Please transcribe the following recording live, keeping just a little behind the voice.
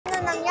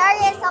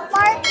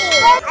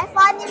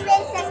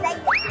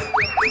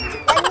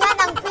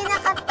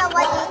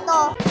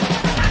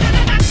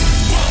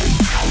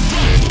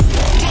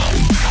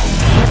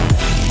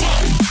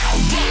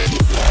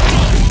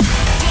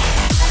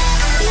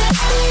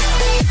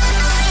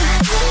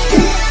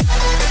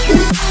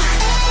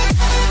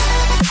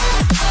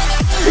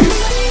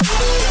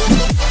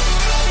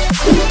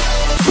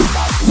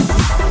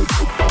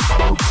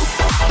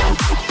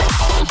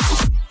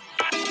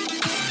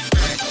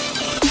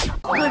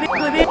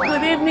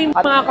evening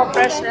mga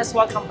ka-freshness!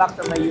 Welcome back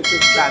to my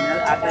YouTube channel.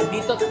 At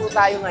nandito po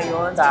tayo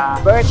ngayon sa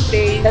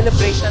birthday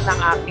celebration ng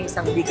aking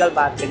isang legal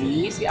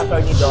battery, si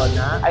Attorney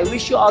Donna. I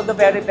wish you all the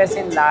very best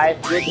in life,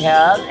 good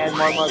health, and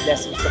more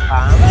blessings to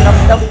come.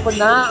 Ramdam ko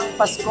na ang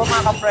Pasko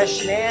mga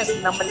ka-freshness,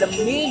 na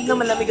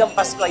malamig ang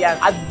Pasko. Yan.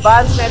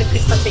 Advance Merry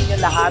Christmas sa inyo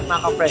lahat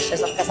mga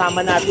ka-freshness. At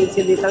kasama natin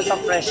si Little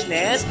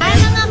ka-freshness. Hi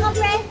mga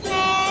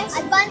ka-freshness!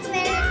 Advance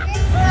Merry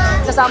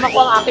Christmas! Kasama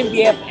ko ang aking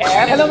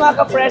BFF. Hello mga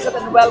ka-freshness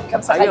and welcome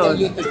sa kanyang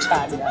YouTube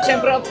channel.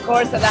 Siyempre of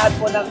course sa lahat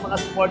po ng mga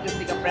supporters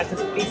ni ka-freshness,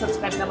 please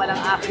subscribe naman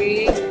ang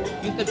aking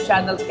YouTube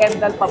channel,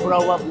 Kendall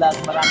Pabrowa Vlog.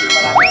 Maraming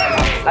salamat.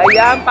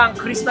 Ayan, pang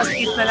Christmas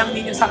gift na lang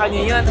ninyo sa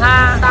kanya yun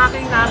ha. Sa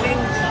aking naming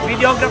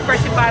videographer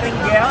si Paring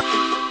Gel.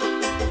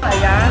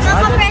 Ayan.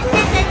 Mga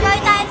ka-freshness, enjoy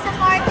tayo sa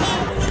party!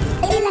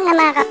 Ayun na nga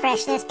mga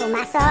ka-freshness,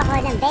 pumasok ako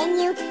ng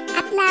venue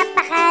at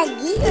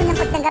napaka-gilo ng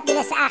pagtanggap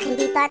nila sa akin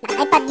dito at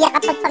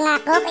nakipag-yakap at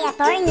pangako kay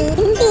attorney.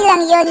 Hindi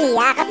lang yun,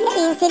 niyakap na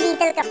rin si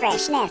Little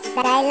ka-freshness.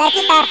 Dahil like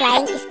kita,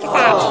 flying kiss ka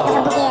sa akin.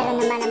 Kabugero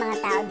naman ang mga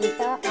tao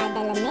dito,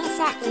 kada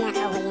lamesa,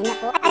 kinakawayan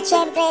ako. At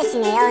syempre,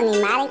 sinayaw ni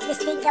Maring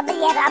Christine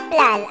Caballero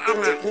Aplal ang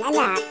aking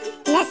anak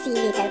na si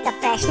Little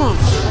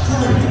ka-freshness.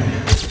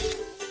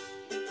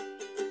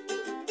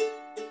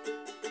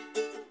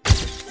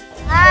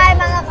 Hi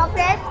mga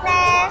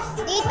ka-freshness!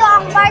 Dito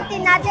ang party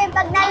natin.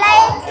 Pag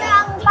na-like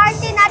ang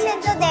party natin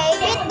today,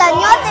 hit the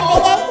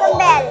notification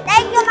bell.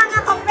 Thank you mga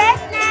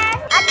ka-freshness!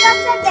 At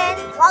kasi din,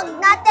 huwag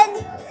natin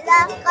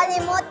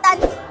kalimutan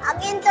ang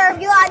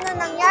interview ano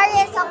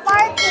nangyari sa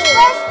party.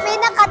 First,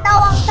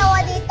 pinakatawang-tawa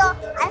dito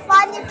ay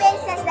funny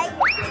faces like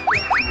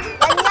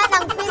ganyan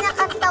ang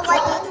pinakatawa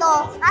dito.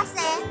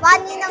 Kasi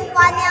funny ng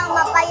funny ang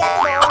mapayat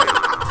doon.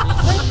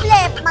 Yung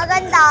flip,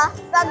 maganda.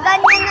 Pag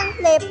ganyan ng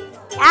flip,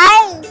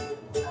 ay!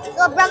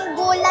 Sobrang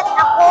gulat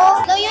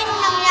ako. So, yun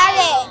yung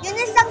nangyari. Yung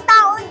isang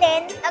tao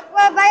din,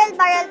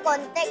 nagpa-viral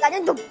konti.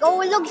 Ganyan,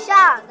 kahulog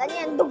siya.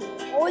 Ganyan,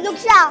 kahulog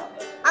siya.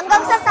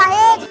 Hanggang sa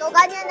sahig. So,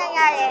 ganyan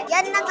nangyari.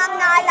 Yan lang ang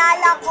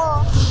naalala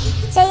ko.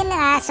 So yun na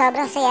nga,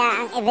 sobrang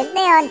saya ang event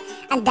na yun.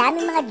 Ang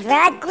daming mga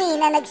drag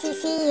queen na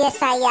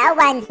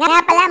nagsisisayawan.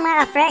 Nga pala mga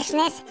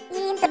ka-freshness,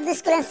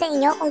 i-introduce ko lang sa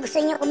inyo kung gusto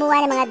nyo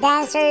kumuha ng mga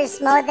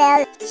dancers,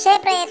 model.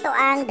 Syempre ito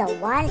ang The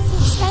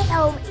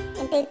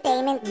 1690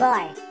 Entertainment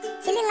Bar.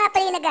 Sila nga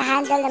pala yung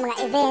nag-handle ng mga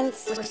events.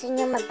 Gusto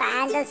nyo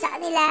magpa-handle sa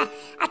kanila.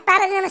 At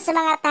para naman sa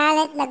mga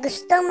talent na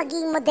gustong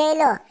maging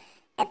modelo,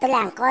 ito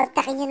lang,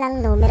 kontakin nyo lang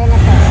numero na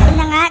to. Yun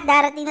na nga,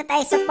 darating na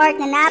tayo sa part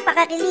na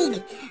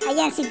napakakilig.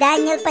 Ayan, si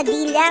Daniel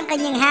Padilla, ang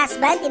kanyang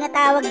husband,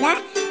 tinatawag na.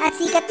 At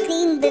si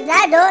Catherine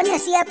Bedado na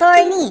si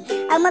attorney.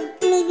 Ang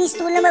magpinilis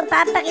na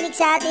magpapakilig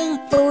sa ating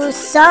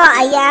puso.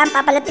 Ayan,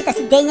 papalapit na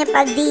si Daniel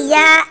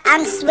Padilla.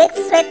 Ang sweet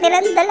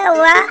nilang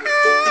dalawa.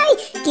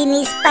 Ay,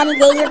 kinis pa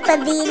ni Daniel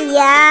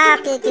Padilla.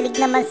 Kikilig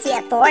naman si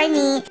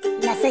attorney.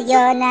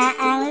 Nasa'yo na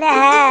ang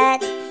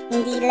lahat.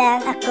 Hindi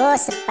lang ako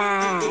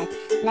sapat.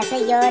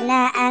 Nasa'yo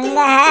na ang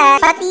lahat,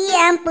 pati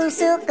ang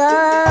puso ko.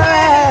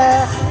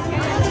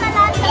 Sa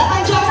lahat ng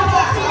pagkakita ko,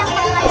 silang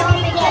kayo,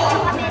 bigyan nyo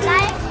kami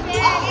like,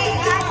 share,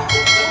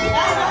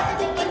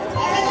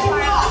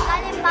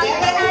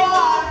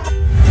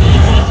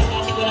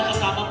 Kasi ko lang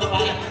kasamang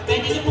babae.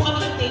 Pwede nyo po kami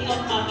mag-take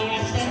out mamaya.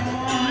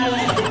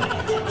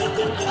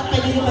 At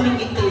pwede nyo kami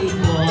mag-take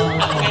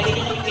out. Pwede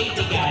nyo kami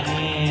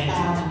kaibiganin.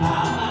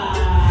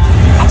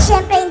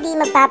 Siyempre hindi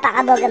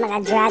magpapakabog ang mga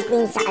drag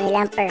queens sa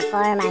kanilang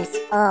performance.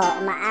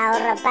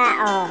 Maaura pa,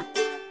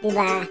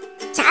 diba?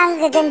 Tsaka ang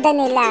gaganda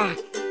nila.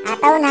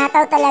 Hataw na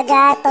hataw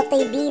talaga,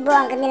 totoy bibo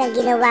ang kanilang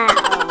ginawa,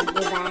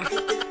 diba?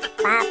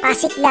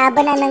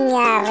 Pasiklaban na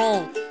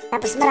nangyari.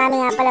 Tapos marami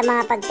nga pala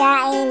mga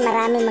pagkain,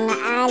 marami mga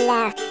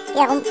alak.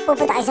 Kaya kung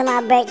pupunta kayo sa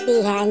mga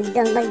birthdayhan,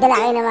 doon magdala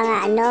kayo ng mga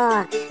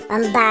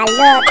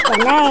pambalot,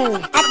 ganun.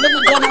 At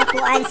binigyan ng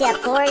upuan si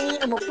attorney,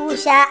 umupo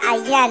siya,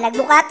 ayan,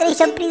 nagbuka rin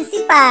siyang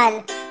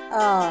principal.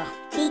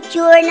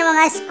 Picture ng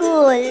mga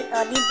school,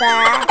 diba?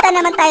 Punta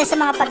naman tayo sa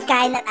mga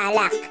pagkain at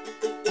alak.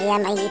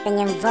 Ayan, makikita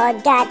niyong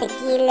vodka,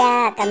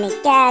 tequila,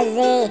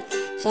 kamikaze,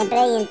 syempre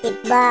yung tip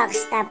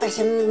box, tapos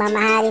yung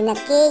mamahalin na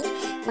cake,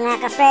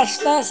 mga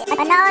ka-freshness.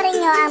 Panoorin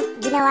nyo ang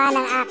ginawa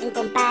ng aking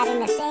kumpare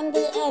na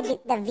Sandy edit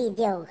the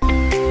video.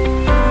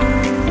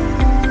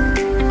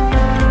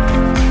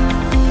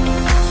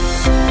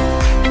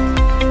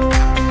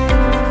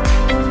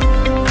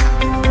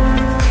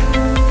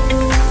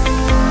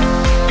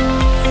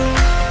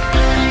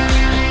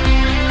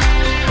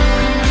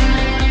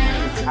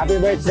 Happy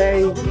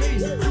birthday!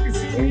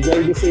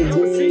 Enjoy this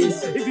evening!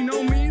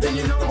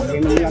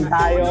 Mag-inom lang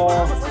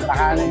tayo.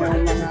 Takanin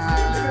yung mga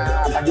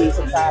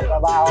pag-iisip sa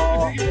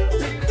trabaho.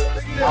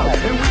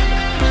 Okay.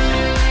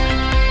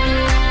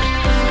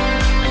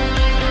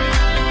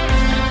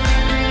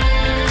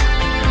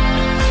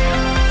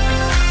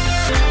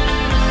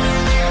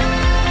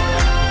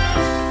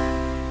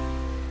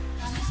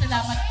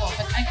 Salamat po.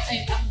 But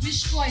ang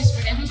wish ko is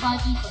for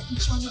everybody, for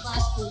each one of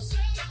us to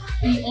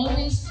be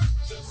always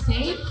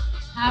safe,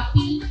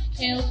 happy,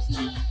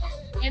 healthy,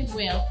 and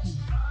wealthy.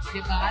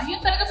 Diba? Yun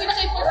talaga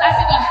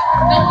pinaka-importante doon.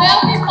 The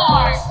wealthy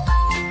part.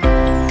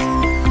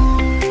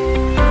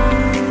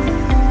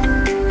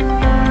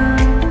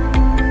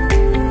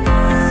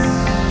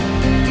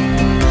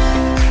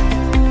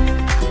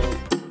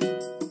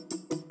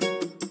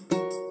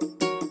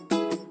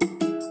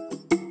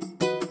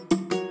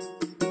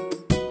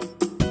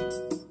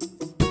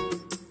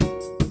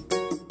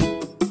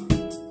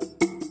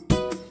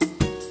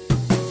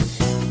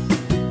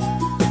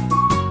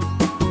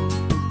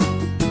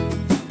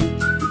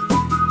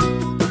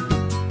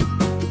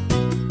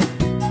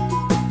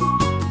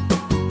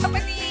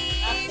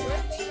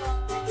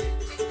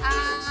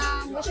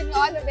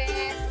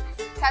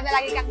 Sana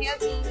lagi kang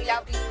healthy. We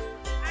love you.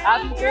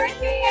 Happy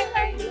birthday,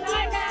 Atty.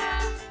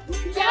 Donna!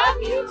 We love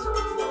you too.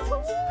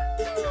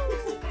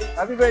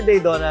 Happy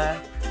birthday,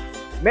 Donna.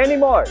 Many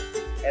more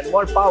and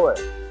more power.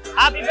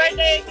 Happy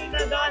birthday,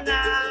 Tita Donna!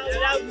 We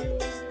love you!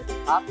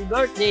 Happy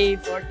birthday!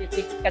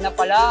 46 ka na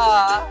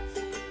pala!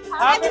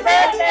 Happy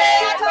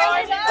birthday,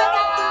 Atty.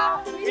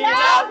 Donna! We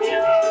love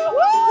you!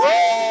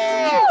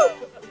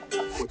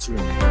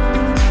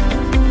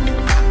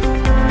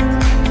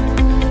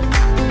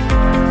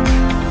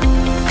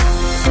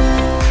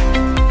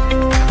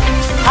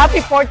 Happy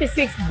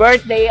 46th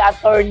birthday,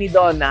 Atty.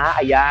 Donna.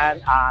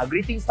 Ayan,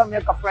 greetings from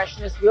your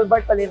KaFreshness,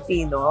 WILBERT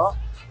Tolentino.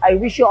 I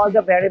wish you all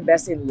the very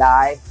best in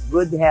life,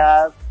 good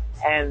health,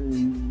 and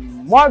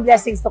more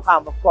blessings to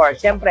come, of course.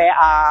 Siyempre,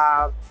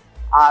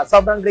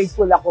 sobrang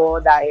grateful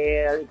ako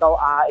dahil ikaw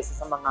isa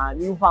sa mga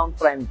newfound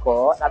friend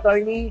ko.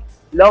 Attorney,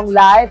 long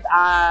life,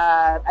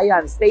 at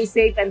ayan, stay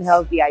safe and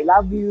healthy. I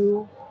love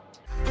you.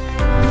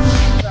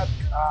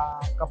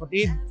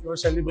 Kapatid, you're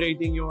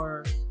celebrating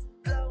your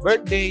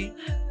birthday.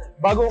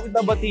 Bago kita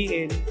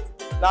batiin,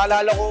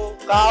 naalala ko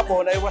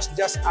kahapon, I was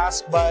just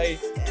asked by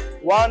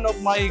one of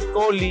my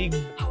colleague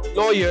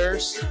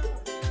lawyers,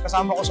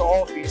 kasama ko sa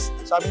office.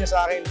 Sabi niya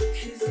sa akin,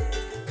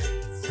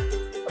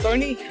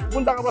 Attorney,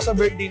 pupunta ka ba sa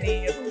birthday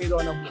ni Atty.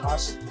 Donna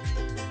bukas?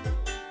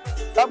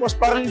 Tapos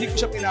parang hindi ko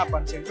siya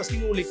pinapansin, tapos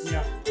inulit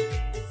niya.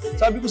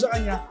 Sabi ko sa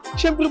kanya,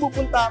 syempre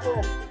pupunta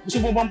ako. Gusto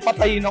mo bang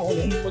patayin ako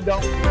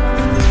pag ako?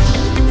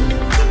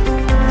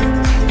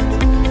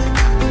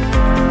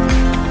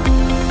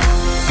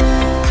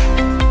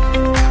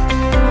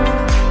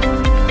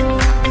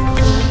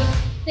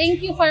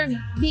 Thank you for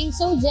being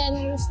so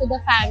generous to the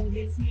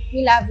family.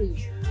 We love you.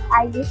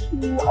 I wish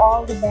you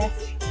all the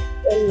best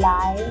in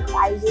life.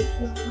 I wish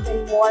you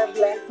even more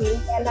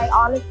blessings. And I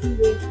honestly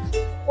wish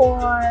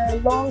for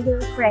longer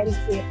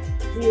friendship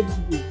with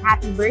you.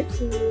 Happy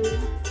birthday.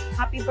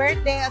 Happy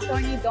birthday,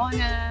 Atty.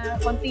 Donna.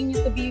 Continue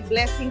to be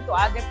blessing to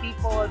other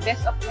people.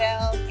 Best of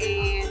health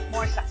and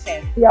more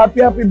success.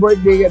 Happy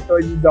birthday,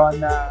 Atty.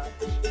 Donna.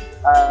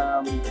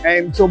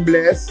 I'm so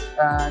blessed.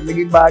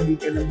 Naging bahagi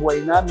ka ng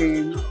buhay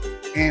namin.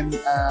 And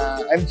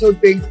I'm so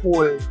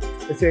thankful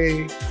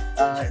kasi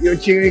you're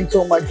sharing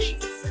so much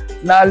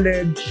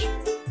knowledge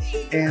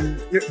and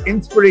your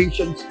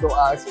inspirations to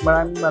us.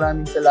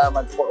 Maraming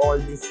salamat for all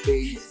these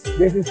days.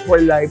 This is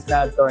for life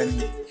na,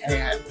 Atty.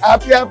 Ayan.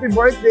 Happy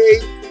birthday!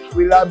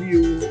 We love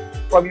you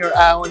from your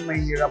Ahon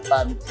Mahirap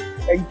family.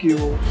 Thank you.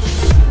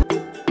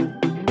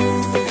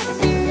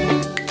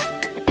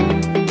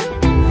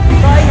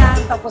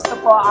 Tapos na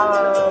po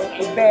ang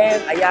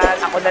event. Ayan,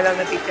 ako na lang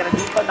natitira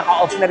dito.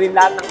 Naka-off na rin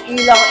lahat ng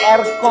ilaw,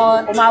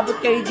 aircon. Umabot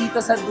kayo dito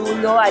sa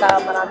dulo. At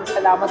maraming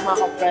salamat mga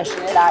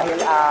KaFreshness dahil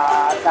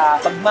sa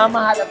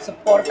pagmamahal at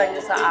suporta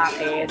niyo sa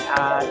akin.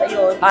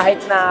 Ayun,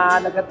 kahit na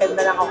nag-attend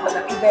na lang ako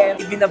ng event,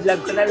 ibinablog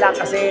ko na lang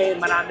kasi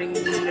maraming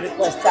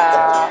request sa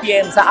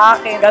PM sa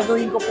akin.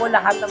 Gagawin ko po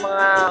lahat ng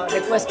mga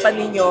request pa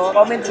ninyo.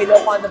 Comment below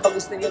kung ano pa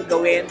gusto niyo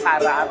gawin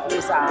para at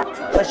least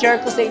ma-share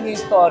ko sa inyo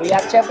yung story.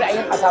 At syempre,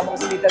 ayun, kasama ko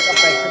si Little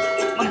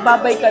KaFreshness.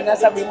 Magbabay ka na,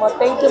 sabi mo,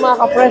 thank you mga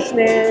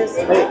KaFreshness.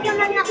 Thank you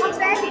mga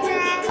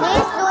KaFreshness.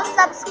 Please do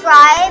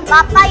subscribe,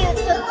 Papa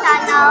YouTube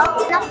channel.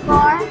 And of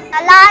course, sa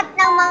lahat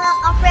ng mga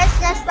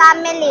KaFreshness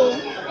family.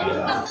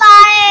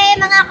 Bye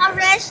mga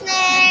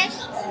KaFreshness!